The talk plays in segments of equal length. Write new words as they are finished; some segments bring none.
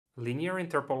Linear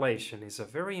interpolation is a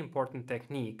very important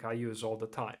technique I use all the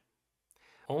time.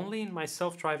 Only in my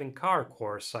self-driving car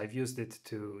course I've used it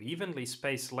to evenly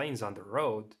space lanes on the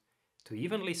road, to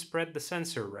evenly spread the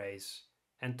sensor rays,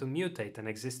 and to mutate an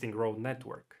existing road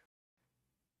network.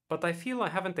 But I feel I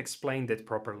haven't explained it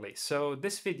properly, so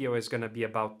this video is gonna be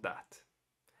about that.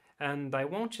 And I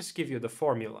won't just give you the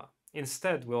formula.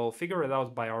 Instead, we'll figure it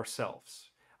out by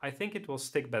ourselves. I think it will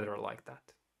stick better like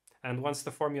that. And once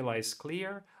the formula is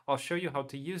clear, I'll show you how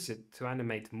to use it to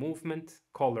animate movement,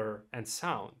 color, and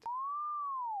sound.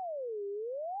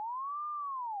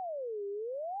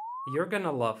 You're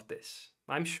gonna love this,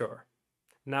 I'm sure.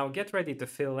 Now get ready to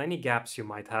fill any gaps you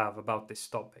might have about this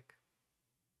topic.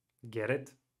 Get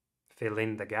it? Fill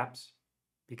in the gaps?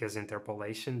 Because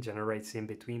interpolation generates in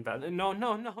between values. No.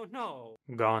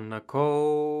 Gonna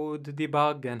code,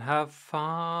 debug, and have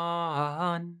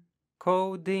fun.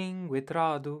 Coding with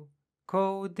Radu.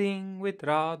 Coding with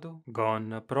Radu.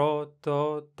 Gonna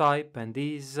prototype and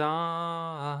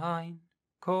design.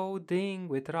 Coding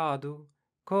with Radu.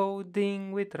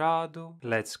 Coding with Radu.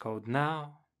 Let's code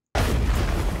now.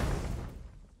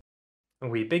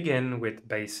 We begin with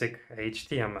basic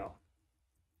HTML.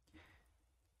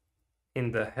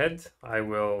 In the head, I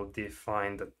will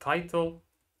define the title,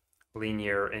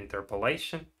 linear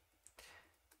interpolation.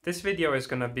 This video is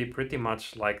going to be pretty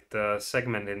much like the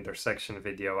segment intersection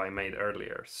video I made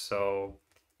earlier, so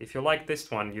if you like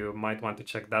this one, you might want to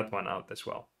check that one out as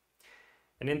well.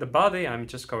 And in the body, I'm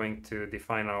just going to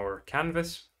define our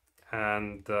canvas,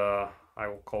 and I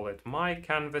will call it my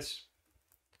canvas,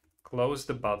 close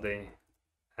the body,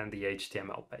 and the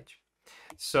HTML page.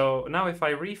 So now if I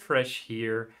refresh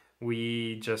here,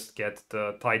 we just get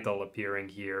the title appearing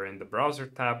here in the browser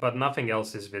tab, but nothing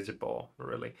else is visible,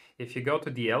 really. If you go to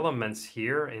the elements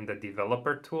here in the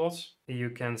developer tools,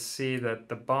 you can see that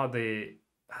the body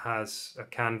has a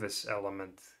canvas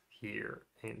element here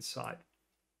inside.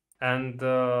 And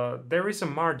there is a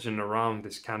margin around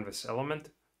this canvas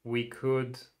element. We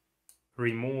could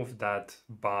remove that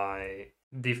by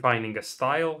defining a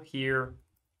style here,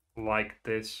 like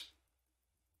this,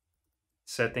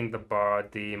 setting the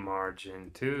body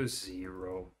margin to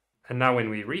 0. And now when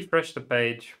we refresh the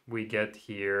page, we get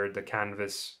here the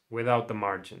canvas without the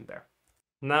margin there.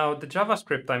 Now the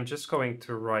JavaScript I'm just going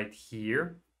to write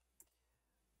here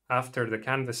after the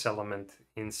canvas element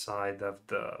inside of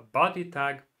the body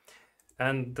tag.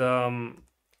 And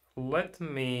let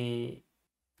me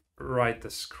write a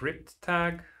script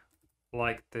tag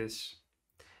like this.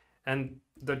 And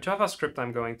the JavaScript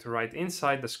I'm going to write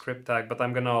inside the script tag, but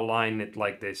I'm going to align it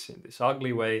like this in this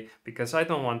ugly way because I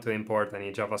don't want to import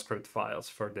any JavaScript files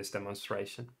for this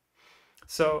demonstration.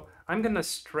 So I'm going to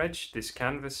stretch this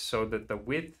canvas so that the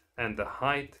width and the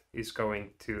height is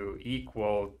going to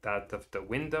equal that of the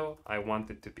window. I want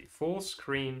it to be full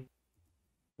screen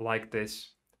like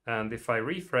this. And if I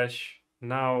refresh,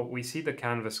 now we see the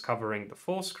canvas covering the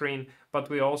full screen, but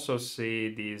we also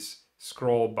see these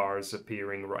scroll bars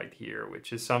appearing right here,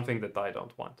 which is something that I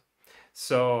don't want.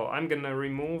 So I'm gonna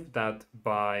remove that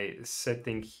by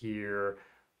setting here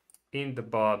in the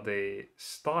body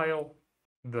style,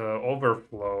 the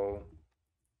overflow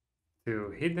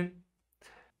to hidden,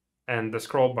 and the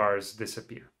scroll bars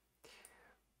disappear.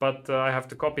 But I have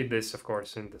to copy this, of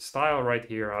course, in the style right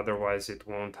here, otherwise it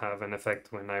won't have an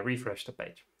effect when I refresh the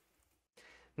page.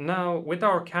 Now, with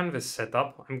our canvas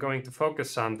setup, I'm going to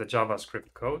focus on the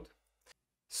JavaScript code.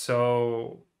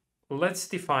 So let's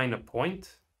define a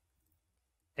point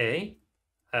A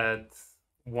at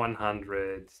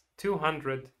 100,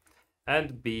 200,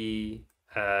 and B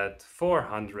at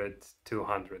 400,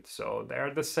 200. So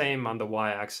they're the same on the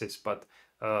y-axis, but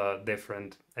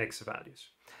different x values.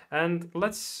 And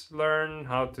let's learn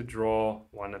how to draw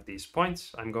one of these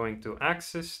points. I'm going to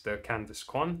access the canvas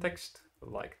context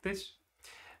like this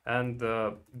and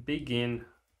begin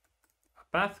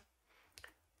a path.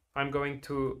 I'm going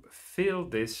to fill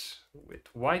this with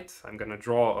white. I'm going to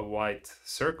draw a white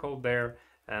circle there,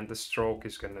 and the stroke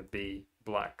is going to be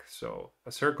black. So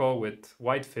a circle with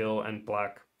white fill and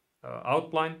black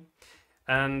outline.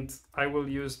 And I will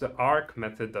use the arc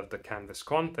method of the canvas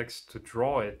context to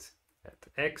draw it at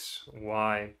x,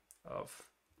 y of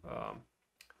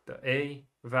the A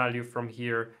value from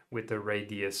here with a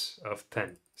radius of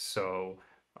 10. So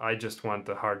I just want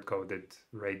the hard-coded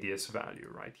radius value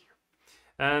right here.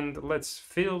 And let's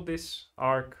fill this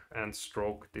arc and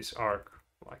stroke this arc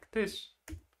like this.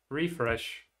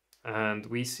 Refresh, and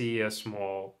we see a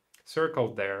small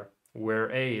circle there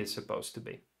where A is supposed to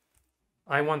be.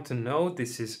 I want to know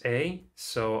this is A,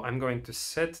 so I'm going to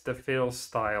set the fill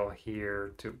style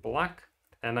here to black,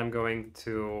 and I'm going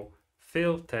to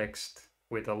fill text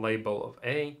with a label of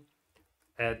a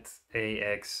at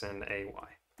ax and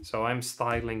ay. So I'm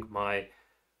styling my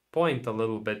point a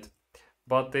little bit,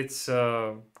 but it's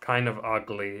kind of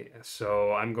ugly.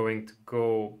 So I'm going to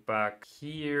go back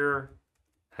here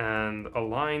and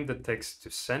align the text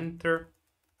to center,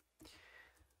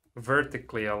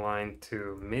 vertically align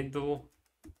to middle,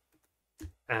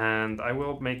 and I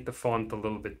will make the font a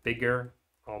little bit bigger.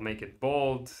 I'll make it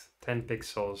bold, 10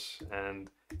 pixels, and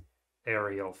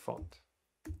Arial font.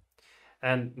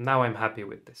 And now I'm happy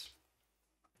with this.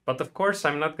 But of course,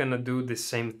 I'm not going to do the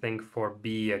same thing for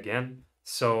B again.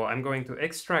 So I'm going to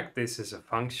extract this as a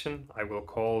function. I will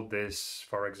call this,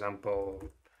 for example,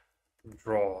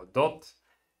 draw dot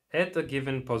at a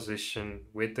given position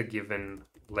with a given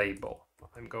label.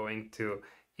 I'm going to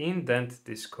indent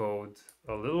this code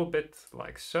a little bit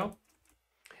like so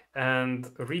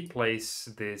and replace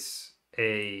this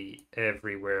a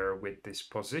everywhere with this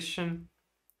position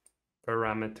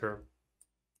parameter.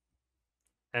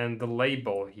 And the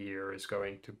label here is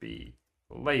going to be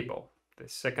label, the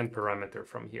second parameter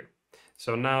from here.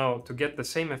 So now to get the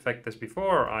same effect as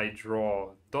before, I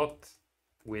draw dot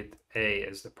with a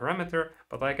as the parameter,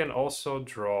 but I can also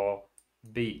draw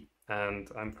b, and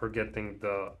I'm forgetting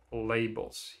the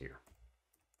labels here.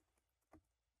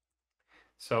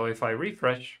 So if I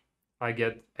refresh, I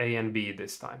get a and b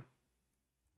this time.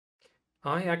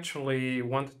 I actually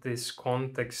want this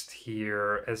context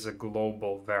here as a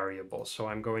global variable, so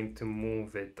I'm going to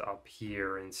move it up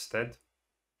here instead.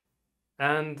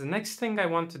 And the next thing I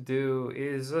want to do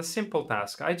is a simple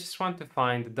task. I just want to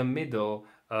find the middle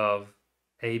of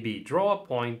AB, draw a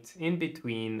point in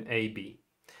between AB.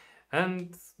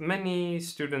 And many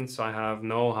students I have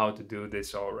know how to do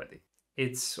this already.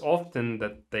 It's often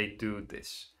that they do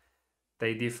this.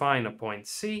 They define a point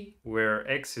C where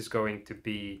x is going to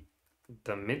be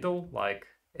the middle, like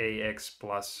ax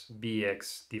plus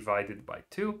bx divided by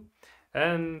 2,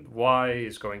 and y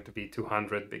is going to be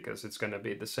 200 because it's going to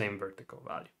be the same vertical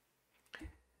value.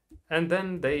 And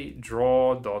then they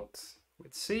draw dot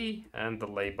with C and the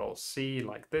label C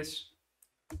like this,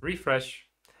 refresh,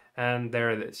 and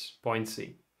there it is, point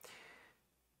C.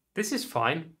 This is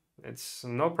fine, it's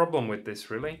no problem with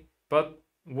this really, but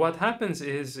what happens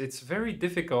is it's very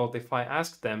difficult if I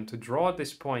ask them to draw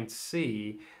this point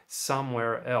C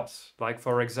somewhere else, like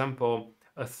for example,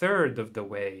 a third of the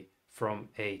way from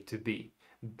A to B.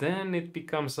 Then it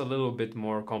becomes a little bit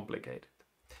more complicated.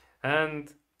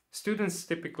 And students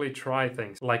typically try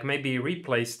things like maybe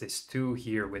replace this 2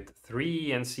 here with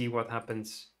 3 and see what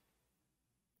happens.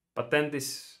 But then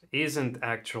this isn't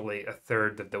actually a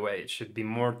third of the way, it should be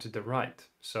more to the right,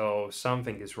 so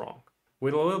something is wrong.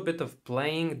 With a little bit of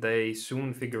playing, they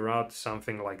soon figure out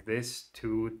something like this,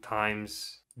 2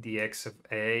 times dx of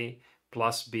a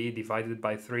plus b divided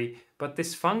by 3. But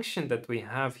this function that we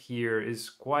have here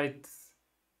is quite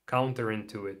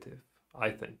counterintuitive, I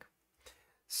think.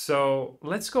 So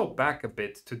let's go back a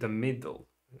bit to the middle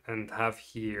and have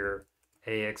here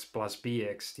ax plus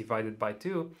bx divided by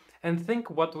 2 and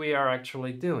think what we are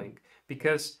actually doing.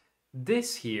 Because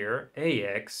this here,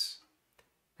 ax,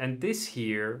 and this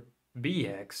here,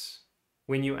 bx,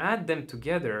 when you add them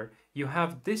together, you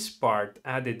have this part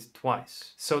added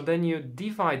twice. So then you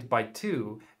divide by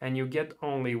 2 and you get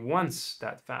only once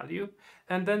that value.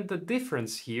 And then the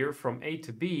difference here from a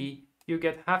to b, you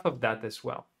get half of that as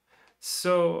well.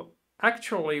 So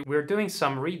actually we're doing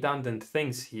some redundant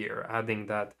things here, adding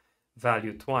that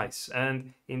value twice.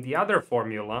 And in the other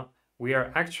formula, we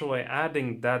are actually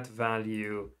adding that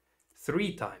value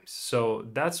 3 times. So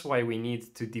that's why we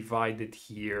need to divide it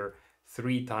here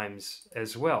 3 times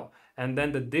as well. And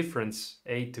then the difference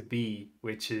a to b,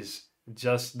 which is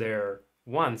just there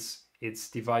once, it's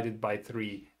divided by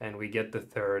 3 and we get the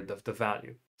third of the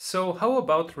value. So how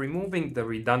about removing the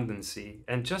redundancy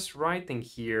and just writing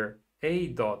here a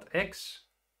dot x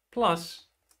plus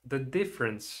the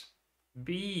difference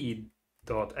b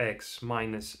dot x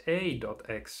minus a dot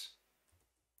x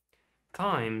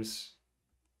times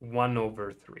 1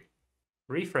 over 3.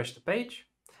 Refresh the page,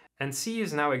 and C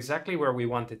is now exactly where we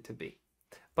want it to be.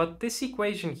 But this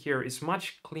equation here is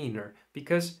much cleaner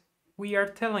because we are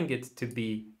telling it to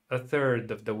be a third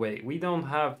of the way. We don't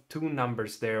have 2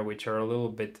 numbers there which are a little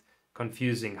bit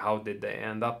confusing. How did they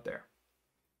end up there?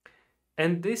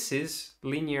 And this is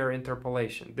linear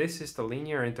interpolation. This is the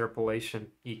linear interpolation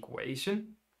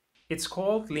equation. It's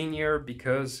called linear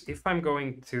because if I'm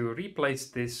going to replace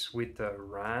this with a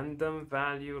random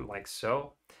value like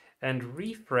so, and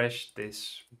refresh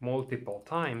this multiple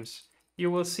times,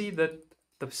 you will see that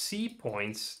the C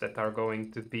points that are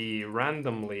going to be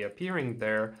randomly appearing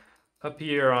there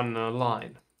appear on a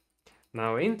line.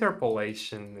 Now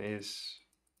interpolation is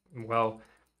Well,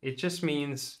 it just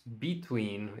means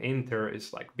between. Inter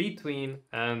is like between,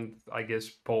 and I guess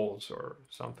poles or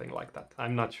something like that.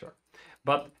 I'm not sure.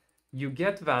 But you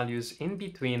get values in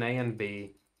between A and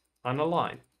B on a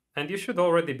line. And you should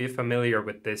already be familiar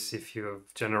with this if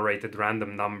you've generated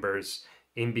random numbers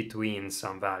in between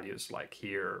some values, like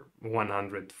here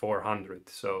 100, 400.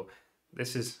 So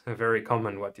this is very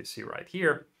common what you see right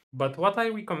here. But what I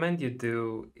recommend you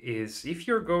do is, if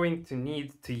you're going to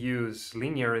need to use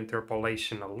linear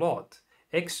interpolation a lot,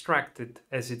 extract it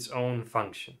as its own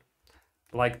function,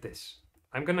 like this.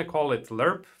 I'm going to call it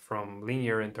Lerp from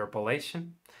linear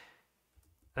interpolation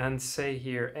and say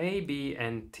here A, B,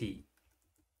 and T.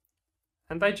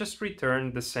 And I just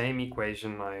return the same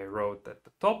equation I wrote at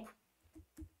the top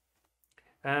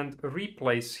and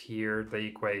replace here the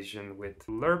equation with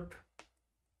Lerp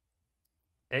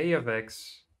A of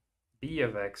x, B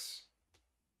of x,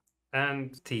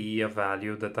 and t, a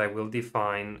value that I will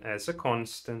define as a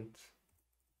constant.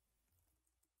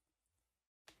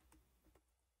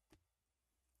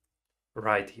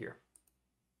 Right here.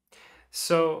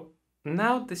 So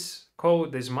now this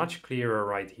code is much clearer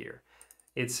right here.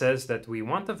 It says that we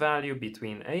want a value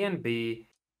between a and b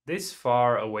this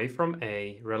far away from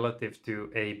a relative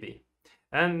to ab.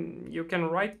 And you can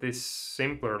write this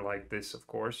simpler like this, of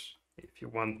course, if you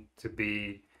want to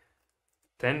be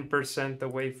 10%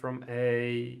 away from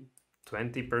A,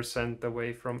 20%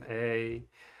 away from A.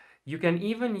 You can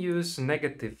even use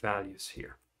negative values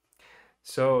here.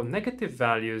 So negative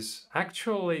values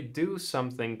actually do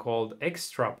something called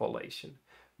extrapolation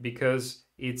because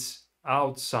it's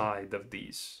outside of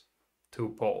these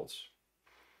two poles.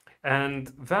 And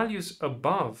values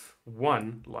above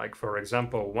 1, like for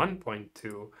example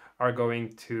 1.2, are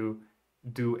going to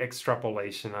do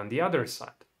extrapolation on the other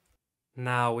side.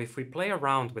 Now, if we play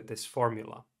around with this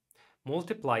formula,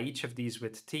 multiply each of these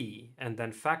with t, and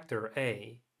then factor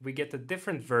a, we get a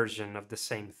different version of the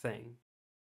same thing.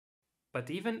 But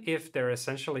even if they're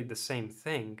essentially the same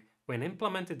thing, when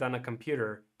implemented on a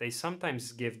computer, they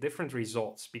sometimes give different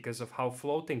results because of how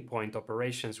floating point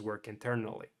operations work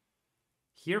internally.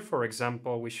 Here, for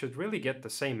example, we should really get the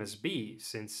same as b,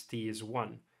 since t is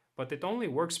 1, but it only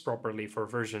works properly for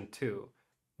version 2,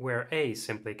 where a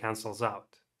simply cancels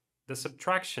out. The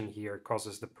subtraction here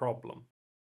causes the problem.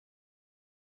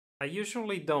 I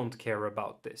usually don't care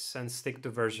about this and stick to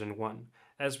version 1,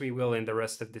 as we will in the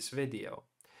rest of this video.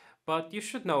 But you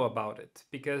should know about it,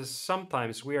 because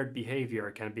sometimes weird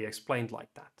behavior can be explained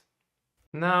like that.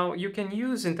 Now, you can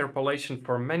use interpolation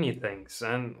for many things,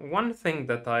 and one thing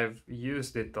that I've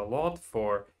used it a lot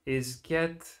for is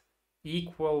get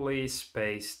equally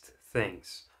spaced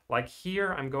things. Like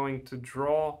here, I'm going to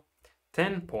draw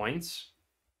 10 points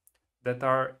that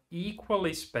are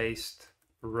equally spaced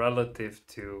relative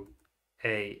to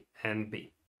A and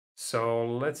B. So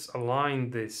let's align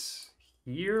this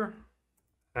here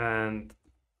and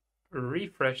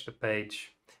refresh the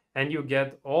page, and you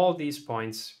get all these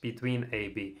points between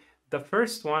AB. The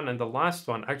first one and the last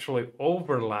one actually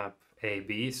overlap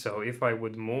AB, so if I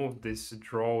would move this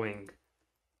drawing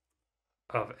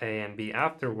of A and B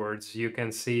afterwards, you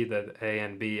can see that A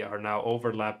and B are now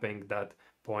overlapping that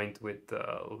point with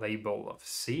the label of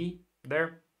C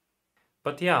there.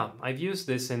 But yeah, I've used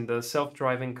this in the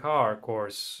self-driving car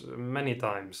course many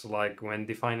times, like when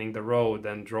defining the road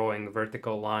and drawing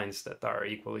vertical lines that are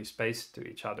equally spaced to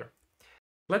each other.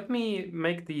 Let me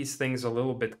make these things a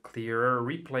little bit clearer,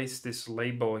 replace this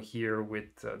label here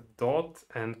with a dot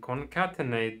and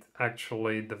concatenate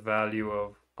actually the value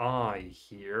of I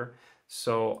here.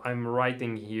 So I'm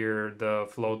writing here the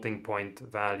floating point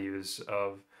values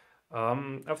of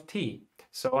t.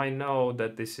 So I know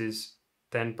that this is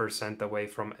 10% away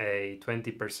from A,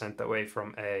 20% away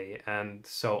from A, and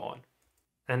so on.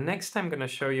 And next I'm going to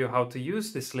show you how to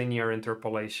use this linear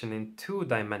interpolation in 2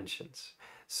 dimensions.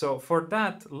 So for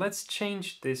that, let's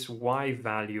change this y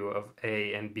value of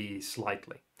A and B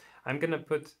slightly. I'm going to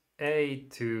put A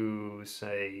to,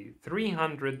 say,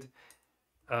 300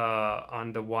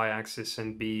 on the y-axis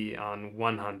and B on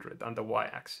 100 on the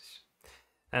y-axis.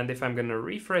 And if I'm going to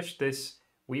refresh this,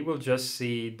 we will just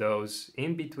see those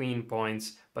in-between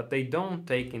points, but they don't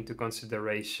take into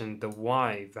consideration the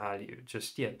y value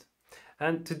just yet.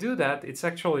 And to do that, it's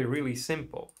actually really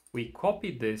simple. We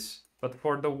copy this, but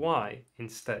for the y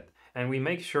instead, and we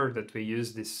make sure that we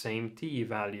use this same t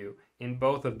value in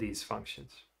both of these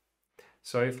functions.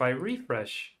 So if I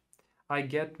refresh, I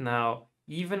get now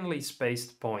evenly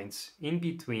spaced points in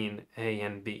between A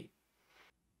and B.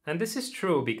 And this is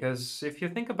true because if you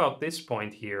think about this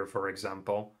point here, for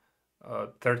example,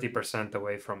 30%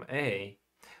 away from A,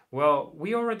 Well,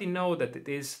 we already know that it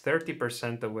is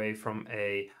 30% away from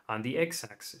A on the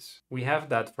x-axis. We have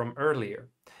that from earlier.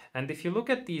 And if you look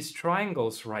at these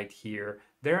triangles right here,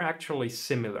 they're actually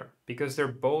similar because they're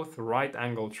both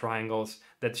right-angled triangles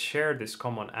that share this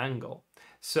common angle.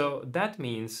 So that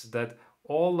means that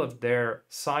all of their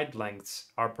side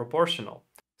lengths are proportional.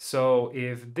 So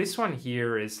if this one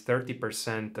here is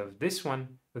 30% of this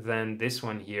one, then this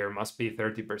one here must be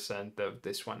 30% of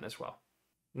this one as well.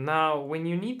 Now, when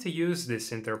you need to use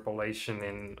this interpolation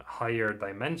in higher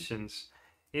dimensions,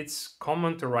 it's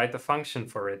common to write a function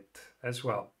for it as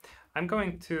well. I'm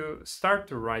going to start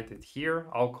to write it here.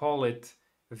 I'll call it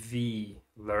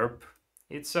vlerp.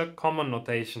 It's a common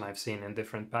notation I've seen in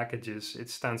different packages. It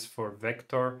stands for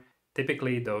vector.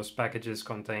 Typically, those packages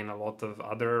contain a lot of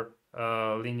other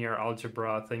linear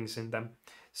algebra things in them.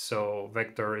 So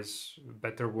vector is a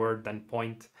better word than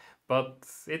point, but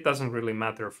it doesn't really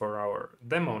matter for our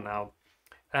demo now.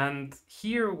 And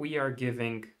here we are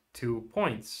giving 2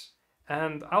 points.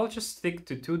 And I'll just stick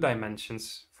to 2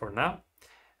 dimensions for now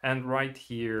and write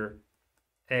here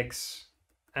x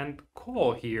and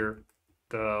call here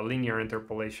the linear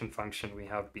interpolation function we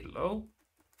have below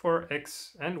for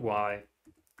x and y.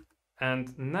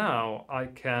 And now I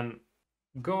can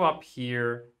go up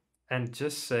here and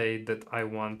just say that I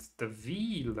want the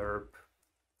vlerp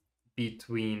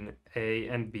between A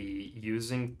and B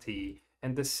using t,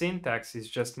 and the syntax is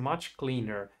just much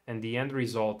cleaner and the end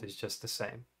result is just the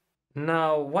same.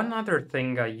 Now, one other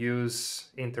thing I use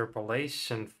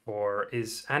interpolation for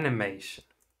is animation.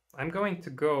 I'm going to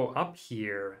go up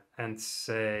here and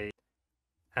say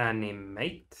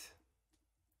animate,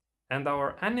 and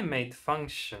our animate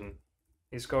function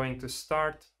is going to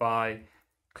start by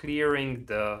clearing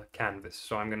the canvas.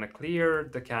 So I'm going to clear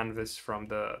the canvas from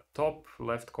the top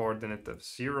left coordinate of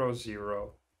 0,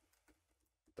 0,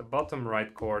 the bottom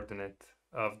right coordinate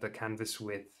of the canvas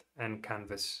width and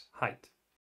canvas height.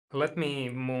 Let me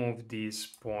move these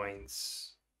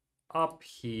points up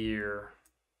here.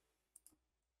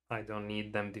 I don't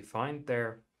need them defined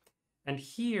there. And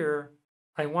here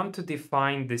I want to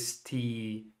define this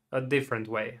t a different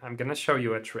way. I'm going to show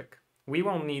you a trick. We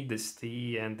won't need this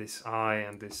t and this I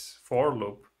and this for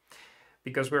loop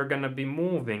because we're going to be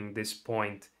moving this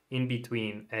point in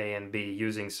between A and B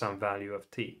using some value of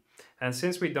t. And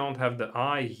since we don't have the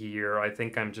I here, I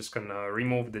think I'm just going to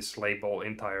remove this label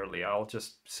entirely. I'll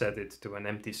just set it to an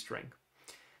empty string.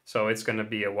 So it's going to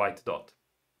be a white dot.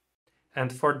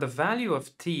 And for the value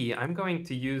of t, I'm going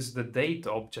to use the date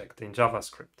object in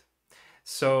JavaScript.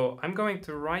 So I'm going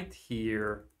to write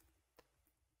here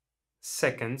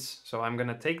seconds. So I'm going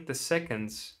to take the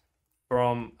seconds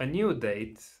from a new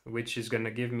date, which is going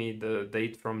to give me the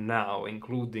date from now,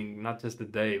 including not just the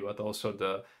day, but also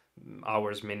the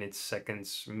hours, minutes,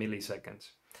 seconds, milliseconds.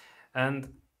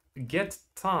 And get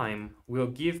time will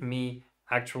give me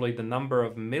actually the number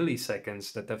of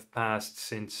milliseconds that have passed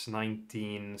since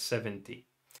 1970.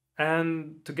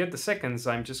 And to get the seconds,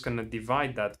 I'm just going to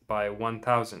divide that by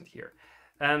 1000 here.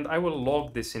 And I will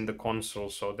log this in the console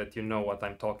so that you know what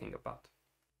I'm talking about.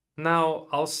 Now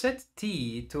I'll set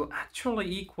t to actually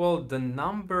equal the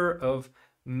number of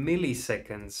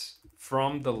milliseconds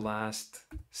from the last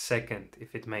second,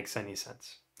 if it makes any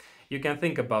sense. You can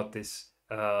think about this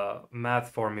math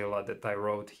formula that I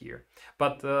wrote here.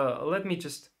 But let me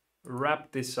just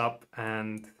wrap this up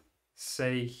and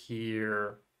say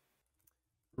here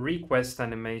request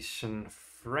animation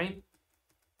frame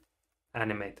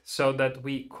animate, so that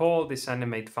we call this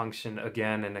animate function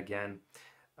again and again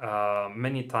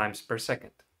many times per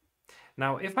second.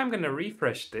 Now, if I'm going to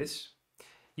refresh this,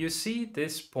 you see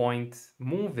this point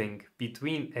moving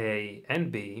between A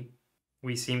and B.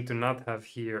 We seem to not have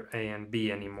here A and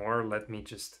B anymore. Let me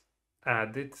just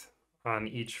add it on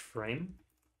each frame.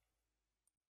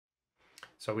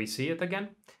 So we see it again.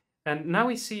 And now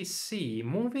we see C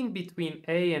moving between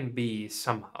A and B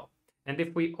somehow. And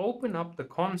if we open up the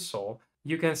console,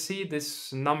 you can see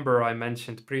this number I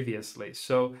mentioned previously.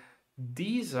 So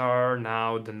these are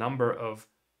now the number of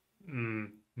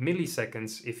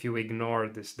milliseconds, if you ignore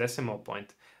this decimal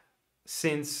point,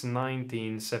 since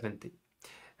 1970.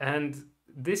 And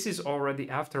this is already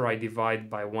after I divide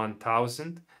by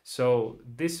 1000. So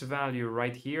this value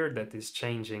right here that is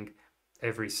changing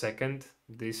every second,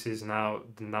 this is now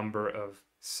the number of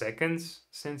seconds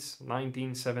since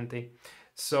 1970.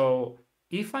 So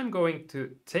if I'm going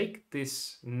to take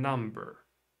this number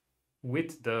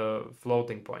with the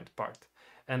floating point part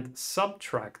and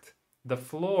subtract the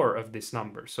floor of this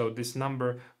number, so this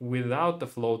number without the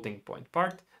floating point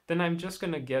part, then I'm just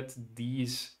going to get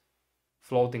these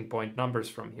floating point numbers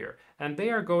from here. And they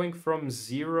are going from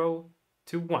 0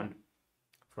 to 1.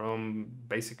 from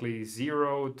basically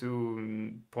 0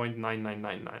 to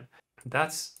 0.9999.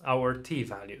 That's our t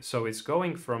value. So it's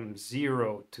going from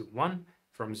 0 to 1,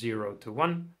 from 0 to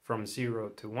 1, from 0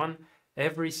 to 1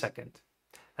 every second.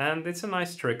 And it's a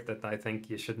nice trick that I think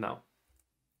you should know.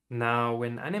 Now,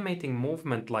 when animating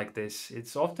movement like this,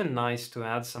 it's often nice to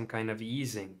add some kind of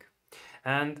easing.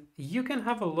 And you can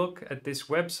have a look at this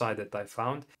website that I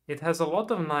found. It has a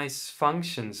lot of nice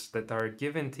functions that are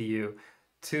given to you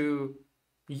to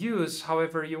use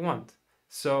however you want.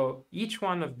 So each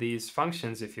one of these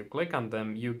functions, if you click on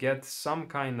them, you get some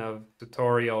kind of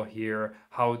tutorial here,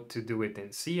 how to do it in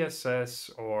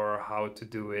CSS or how to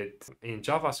do it in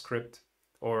JavaScript,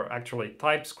 or actually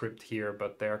TypeScript here,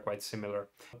 but they are quite similar.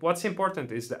 What's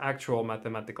important is the actual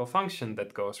mathematical function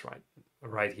that goes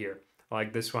right here.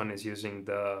 Like this one is using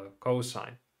the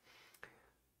cosine.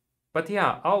 But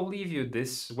yeah, I'll leave you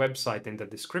this website in the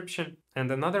description. And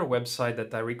another website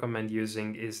that I recommend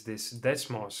using is this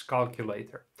Desmos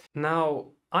calculator.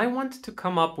 Now, I want to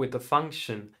come up with a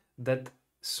function that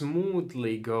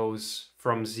smoothly goes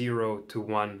from 0 to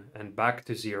 1 and back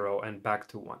to 0 and back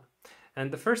to 1. And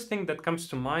the first thing that comes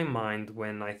to my mind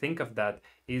when I think of that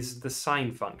is the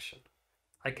sine function.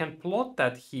 I can plot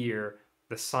that here,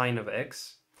 the sine of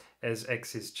x, as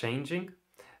x is changing.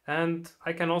 And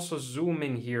I can also zoom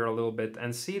in here a little bit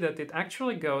and see that it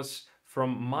actually goes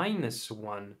from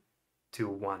 -1 to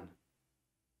 1.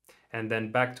 And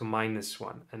then back to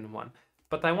 -1 and 1.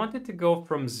 But I want it to go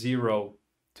from 0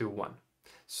 to 1.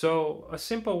 So a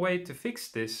simple way to fix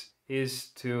this is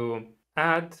to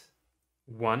add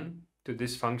 1 to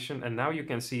this function, and now you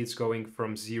can see it's going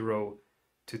from 0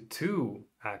 to 2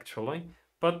 actually,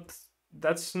 but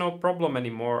that's no problem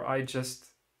anymore. I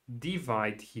just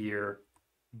divide here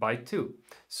by 2.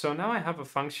 So now I have a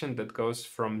function that goes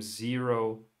from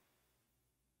 0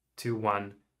 to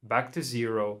 1, back to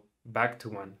 0, back to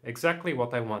 1, exactly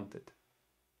what I wanted.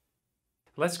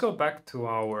 Let's go back to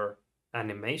our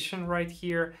animation right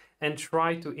here and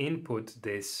try to input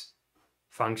this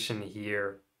function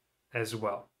here as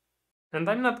well. And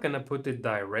I'm not going to put it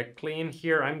directly in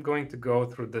here. I'm going to go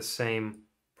through the same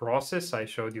process I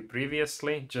showed you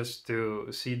previously just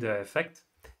to see the effect.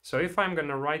 So if I'm going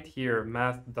to write here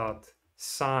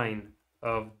math.sine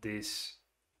of this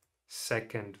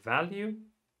second value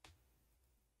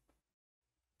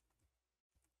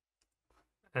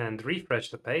and refresh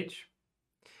the page,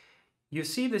 you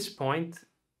see this point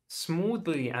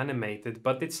smoothly animated,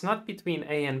 but it's not between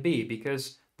A and B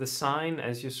because the sine,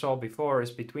 as you saw before,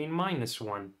 is between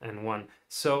 -1 and 1.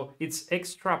 So it's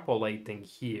extrapolating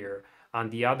here on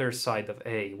the other side of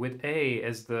A, with A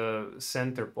as the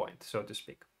center point, so to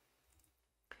speak.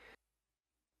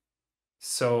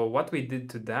 So what we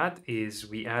did to that is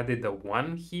we added a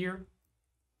 1 here,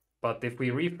 but if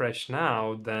we refresh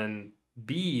now, then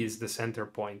B is the center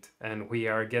point, and we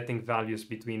are getting values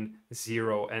between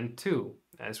 0 and 2,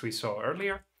 as we saw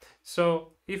earlier.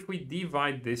 So if we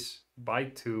divide this by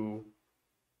 2,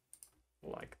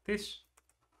 like this,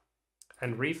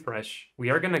 and refresh, we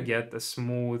are going to get a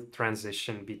smooth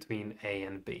transition between A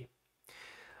and B.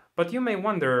 But you may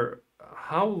wonder,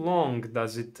 how long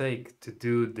does it take to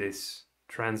do this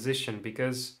transition?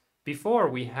 Because before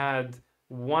we had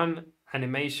one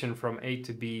animation from A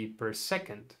to B per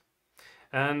second.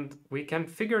 And we can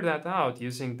figure that out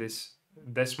using this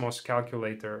Desmos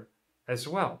calculator as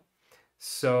well.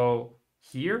 So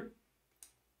here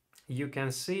you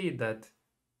can see that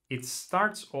it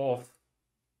starts off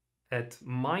at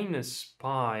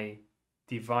 -pi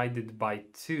divided by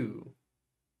 2.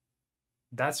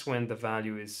 That's when the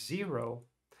value is 0.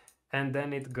 And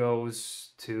then it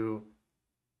goes to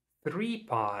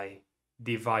 3pi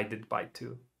divided by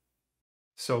 2.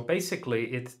 So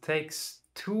basically it takes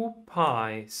 2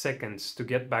 pi seconds to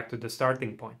get back to the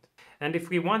starting point. And if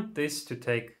we want this to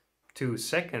take 2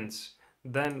 seconds,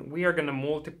 then we are going to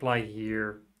multiply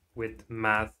here with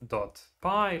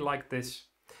math.pi like this.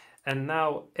 And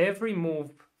now every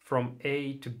move from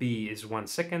A to B is 1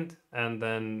 second, and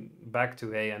then back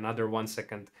to A another 1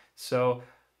 second. So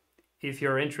if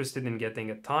you're interested in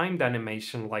getting a timed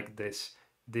animation like this,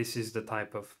 this is the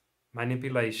type of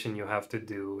manipulation you have to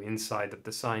do inside of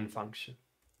the sine function.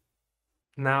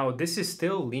 Now, this is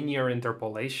still linear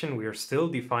interpolation. We are still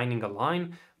defining a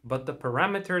line, but the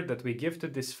parameter that we give to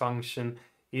this function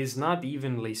is not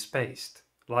evenly spaced.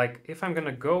 Like if I'm going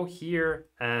to go here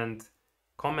and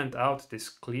comment out this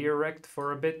clear rect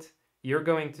for a bit, you're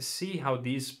going to see how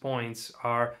these points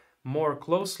are more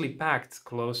closely packed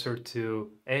closer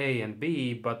to A and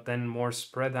B, but then more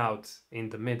spread out in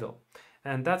the middle.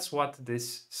 And that's what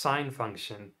this sine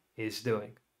function is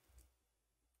doing.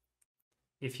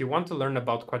 If you want to learn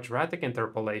about quadratic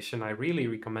interpolation, I really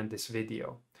recommend this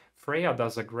video. Freya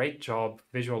does a great job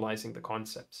visualizing the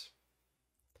concepts.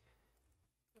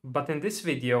 But in this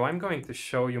video, I'm going to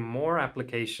show you more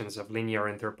applications of linear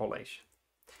interpolation.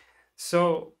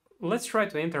 So let's try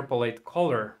to interpolate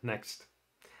color next.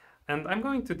 And I'm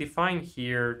going to define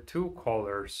here two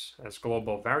colors as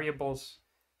global variables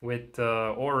with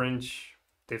orange,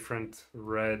 different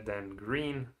red and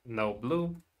green, no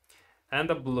blue, and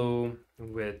a blue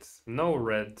with no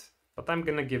red, but I'm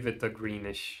gonna give it a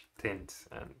greenish tint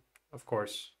and of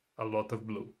course a lot of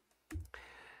blue.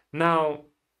 Now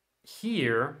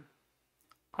here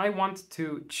I want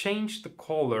to change the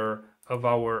color of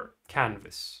our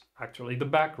canvas, actually the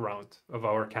background of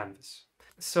our canvas.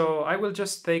 So I will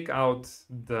just take out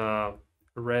the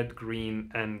red,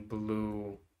 green and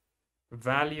blue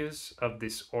values of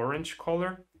this orange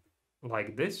color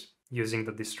like this using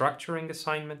the destructuring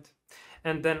assignment.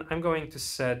 And then I'm going to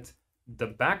set the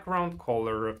background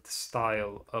color of the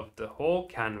style of the whole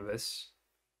canvas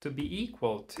to be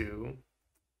equal to,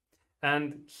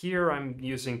 and here I'm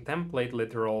using template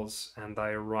literals and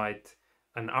I write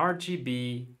an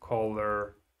RGB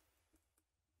color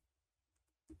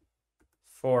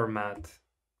format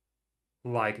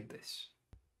like this.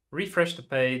 Refresh the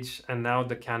page and now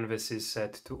the canvas is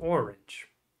set to orange.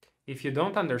 If you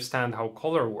don't understand how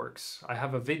color works, I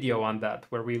have a video on that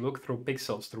where we look through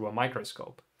pixels through a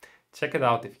microscope. Check it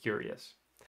out if curious.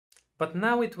 But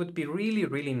now it would be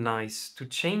really nice to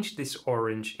change this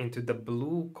orange into the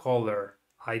blue color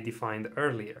I defined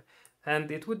earlier.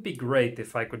 And it would be great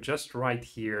if I could just write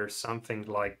here something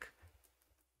like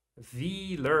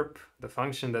Lerp, the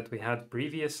function that we had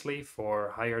previously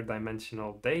for higher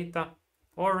dimensional data,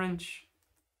 orange,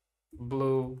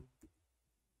 blue,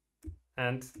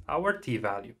 and our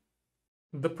t-value.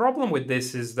 The problem with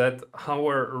this is that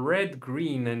our red,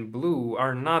 green, and blue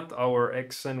are not our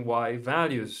x and y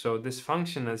values, so this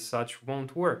function as such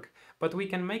won't work. But we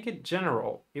can make it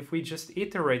general if we just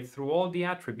iterate through all the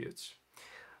attributes.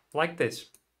 Like this.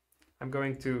 I'm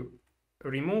going to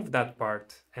remove that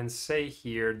part and say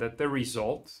here that the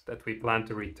result that we plan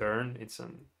to return, it's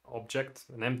an object,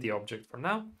 an empty object for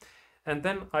now. And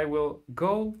then I will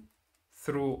go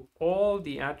through all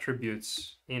the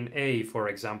attributes in A, for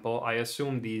example. I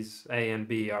assume these A and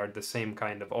B are the same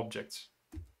kind of objects.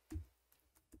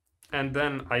 And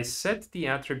then I set the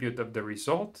attribute of the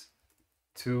result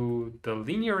to the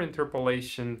linear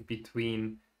interpolation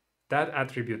between that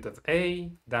attribute of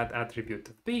A, that attribute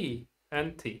of B,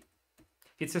 and T.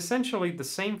 It's essentially the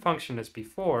same function as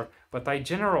before, but I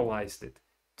generalized it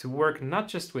to work not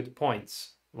just with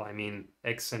points, I mean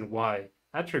X and Y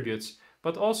attributes,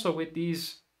 but also with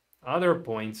these other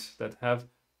points that have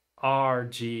R,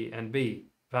 G, and B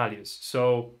values.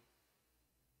 So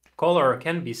color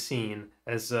can be seen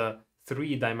as a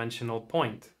three-dimensional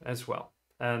point as well.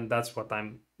 And that's what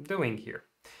I'm doing here.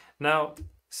 Now,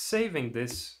 saving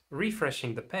this,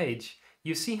 refreshing the page,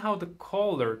 you see how the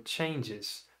color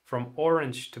changes from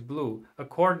orange to blue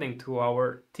according to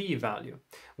our t value,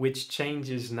 which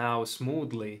changes now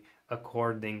smoothly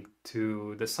according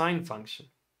to the sine function.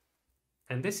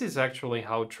 And this is actually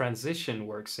how transition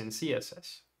works in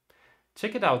CSS.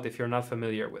 Check it out if you're not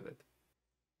familiar with it.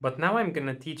 But now I'm going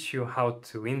to teach you how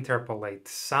to interpolate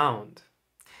sound.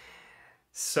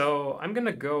 So I'm going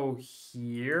to go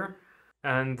here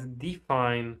and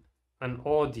define an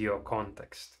audio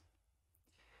context.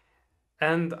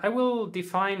 And I will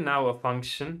define now a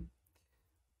function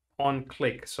on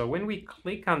click. So when we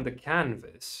click on the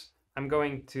canvas, I'm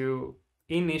going to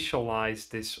initialize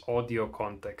this audio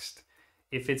context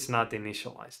if it's not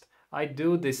initialized. I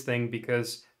do this thing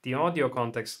because the audio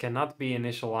context cannot be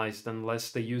initialized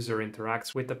unless the user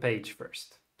interacts with the page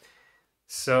first.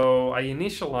 So I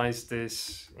initialize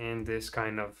this in this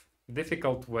kind of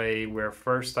difficult way where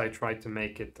first I try to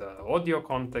make it audio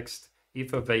context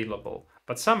if available.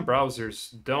 But some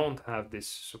browsers don't have this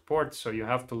support, so you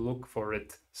have to look for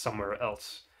it somewhere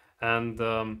else. And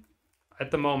at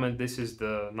the moment, this is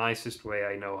the nicest way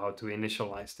I know how to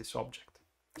initialize this object.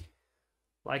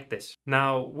 Like this.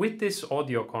 Now, with this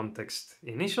audio context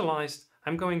initialized,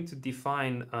 I'm going to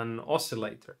define an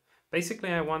oscillator. Basically,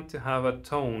 I want to have a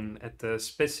tone at a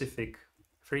specific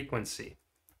frequency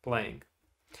playing.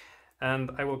 And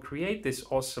I will create this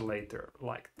oscillator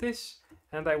like this,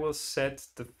 and I will set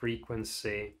the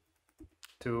frequency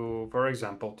to, for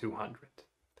example, 200,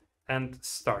 and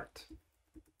start.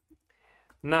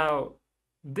 Now,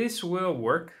 this will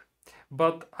work,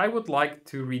 but I would like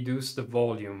to reduce the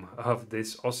volume of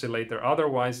this oscillator,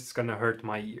 otherwise it's going to hurt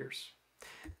my ears.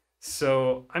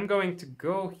 So I'm going to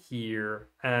go here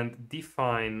and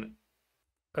define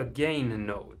a gain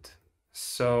node.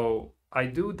 So I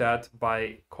do that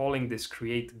by calling this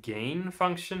create gain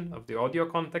function of the audio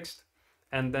context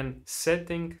and then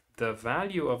setting the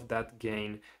value of that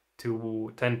gain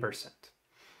to 10%.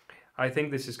 I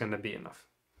think this is going to be enough.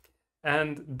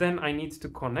 And then I need to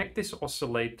connect this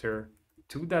oscillator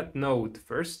to that node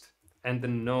first and the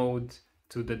node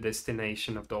to the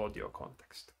destination of the audio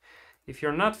context. If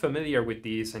you're not familiar with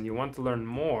these and you want to learn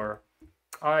more,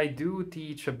 I do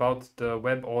teach about the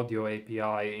web audio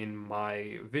API in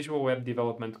my visual web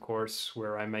development course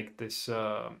where I make this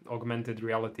augmented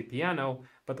reality piano,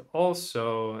 but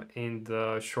also in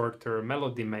the shorter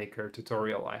Melody Maker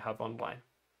tutorial I have online.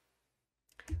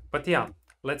 But yeah,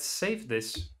 let's save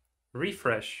this,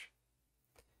 refresh,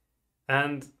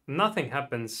 and nothing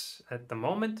happens at the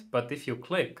moment, but if you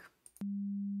click,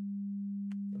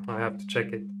 I have to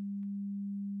check it.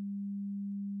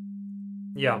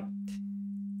 Yeah,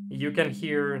 you can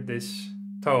hear this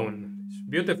tone, this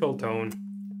beautiful tone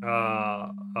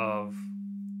of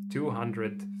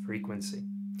 200 frequency.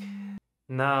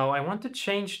 Now I want to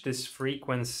change this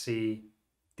frequency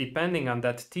depending on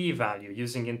that T value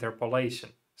using interpolation.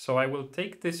 So I will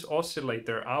take this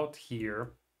oscillator out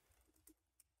here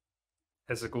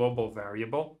as a global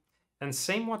variable. And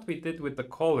same what we did with the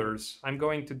colors, I'm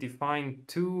going to define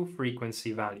two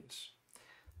frequency values.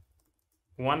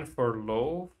 One for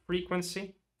low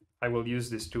frequency, I will use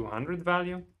this 200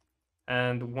 value,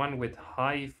 and one with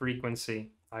high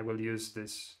frequency, I will use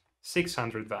this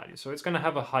 600 value. So it's going to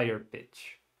have a higher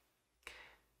pitch.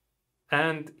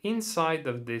 And inside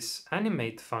of this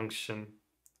animate function,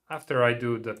 after I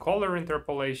do the color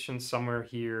interpolation somewhere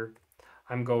here,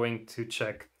 I'm going to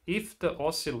check if the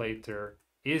oscillator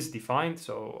is defined.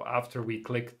 So after we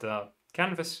click the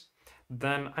canvas,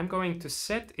 then I'm going to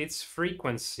set its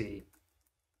frequency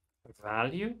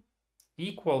value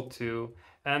equal to,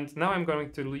 and now I'm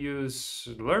going to use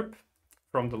Lerp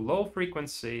from the low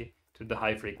frequency to the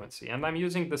high frequency. And I'm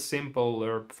using the simple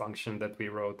Lerp function that we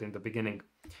wrote in the beginning,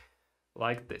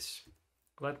 like this.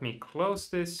 Let me close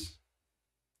this,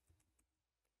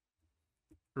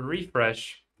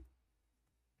 refresh.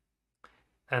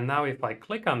 And now if I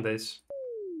click on this,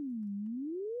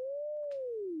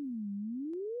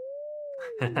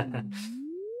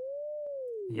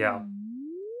 yeah,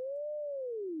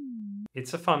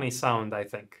 it's a funny sound, I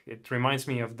think. It reminds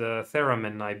me of the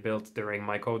theremin I built during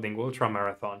my coding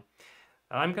ultramarathon.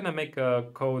 I'm gonna make a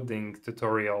coding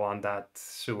tutorial on that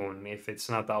soon if it's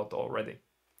not out already.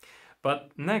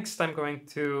 But next I'm going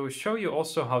to show you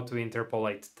also how to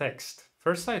interpolate text.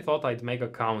 First I thought I'd make a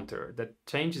counter that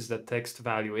changes the text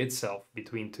value itself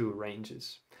between two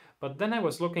ranges. But then I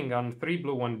was looking on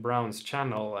 3Blue1Brown's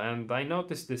channel and I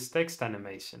noticed this text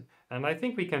animation, and I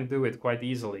think we can do it quite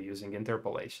easily using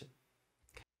interpolation.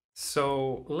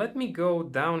 So let me go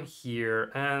down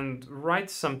here and write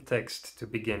some text to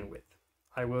begin with.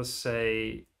 I will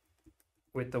say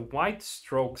with the white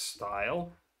stroke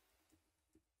style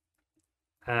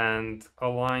and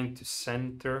align to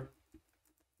center,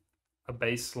 a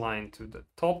baseline to the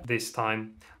top. This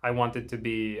time I want it to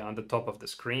be on the top of the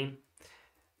screen.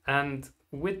 And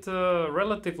with a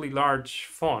relatively large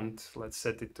font, let's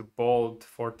set it to bold,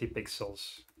 40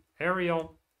 pixels,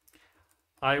 Arial,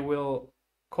 I will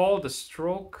call the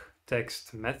stroke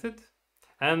text method.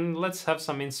 And let's have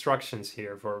some instructions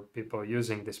here for people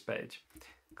using this page.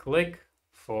 Click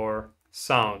for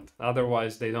sound,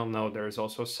 otherwise they don't know there's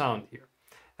also sound here.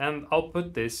 And I'll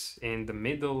put this in the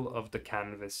middle of the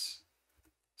canvas.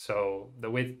 So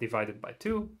the width divided by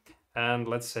 2, and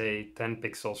let's say 10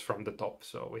 pixels from the top,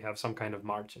 so we have some kind of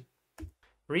margin.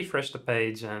 Refresh the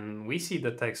page and we see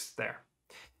the text there.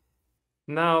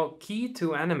 Now, key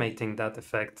to animating that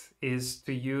effect is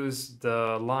to use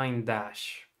the line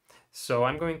dash. So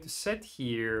I'm going to set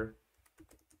here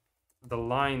the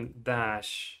line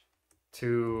dash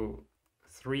to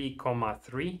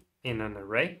 3,3 in an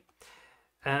array.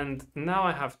 And now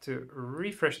I have to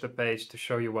refresh the page to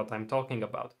show you what I'm talking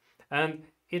about. And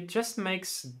it just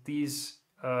makes these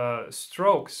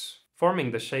strokes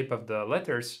forming the shape of the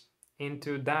letters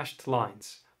into dashed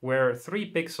lines, where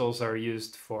 3 pixels are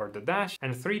used for the dash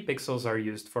and 3 pixels are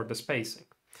used for the spacing.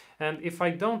 And if I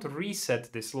don't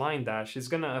reset this line dash, it's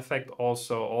going to affect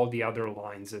also all the other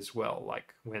lines as well,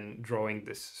 like when drawing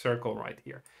this circle right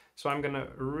here. So I'm going to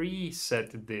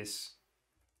reset this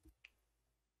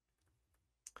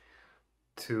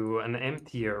to an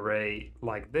empty array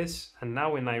like this, and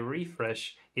now when I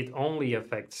refresh, it only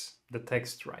affects the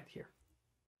text right here.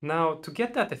 Now, to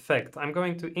get that effect, I'm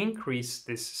going to increase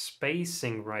this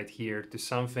spacing right here to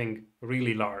something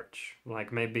really large,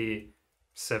 like maybe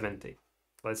 70.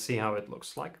 Let's see how it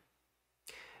looks like.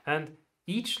 And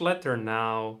each letter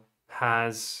now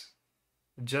has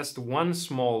just one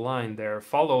small line there,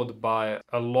 followed by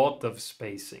a lot of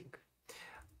spacing.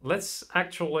 Let's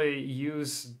actually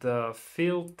use the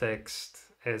fill text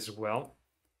as well,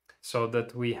 so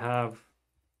that we have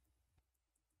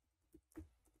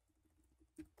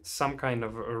some kind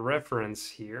of a reference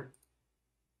here.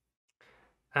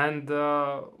 And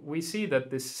we see that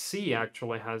this C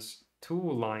actually has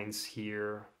 2 lines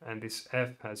here, and this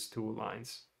F has 2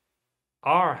 lines.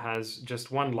 R has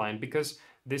just 1 line, because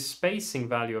this spacing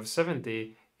value of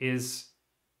 70 is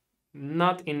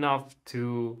not enough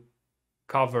to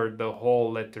cover the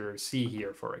whole letter C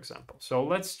here, for example. So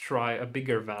let's try a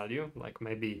bigger value, like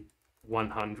maybe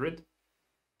 100.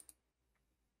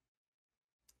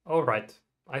 All right,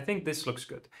 I think this looks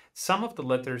good. Some of the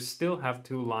letters still have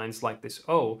 2 lines like this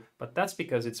O, but that's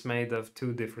because it's made of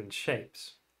 2 different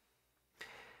shapes.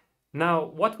 Now,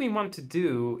 what we want to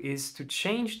do is to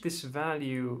change this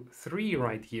value 3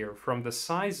 right here from the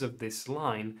size of this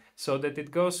line so that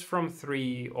it goes from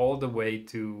 3 all the way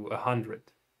to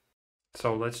 100.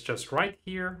 So let's just write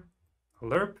here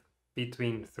lerp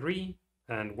between 3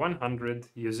 and 100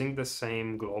 using the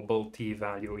same global t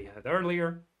value we had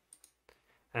earlier.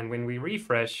 And when we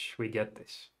refresh, we get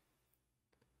this.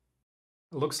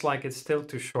 Looks like it's still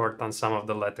too short on some of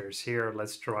the letters here.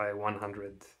 Let's try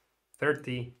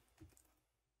 130.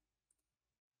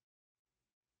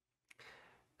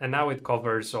 And now it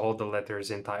covers all the letters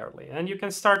entirely. And you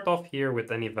can start off here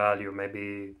with any value.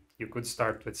 Maybe you could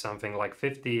start with something like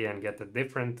 50 and get a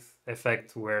different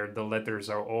effect where the letters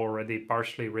are already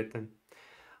partially written.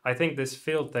 I think this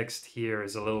fill text here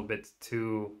is a little bit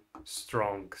too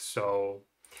strong, so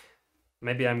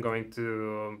maybe I'm going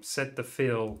to set the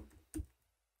fill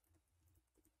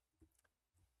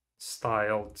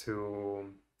style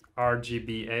to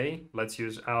RGBA. Let's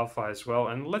use alpha as well,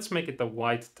 and let's make it a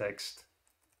white text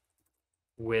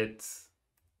with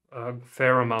a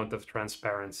fair amount of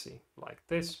transparency, like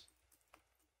this.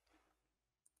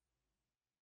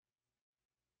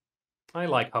 I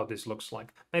like how this looks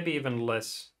like. Maybe even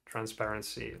less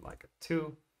transparency, like a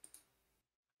 2.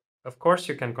 Of course,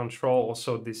 you can control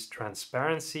also this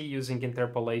transparency using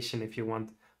interpolation if you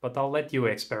want, but I'll let you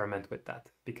experiment with that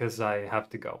because I have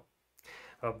to go.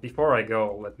 Before I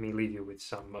go, let me leave you with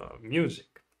some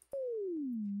music.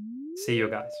 See you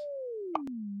guys.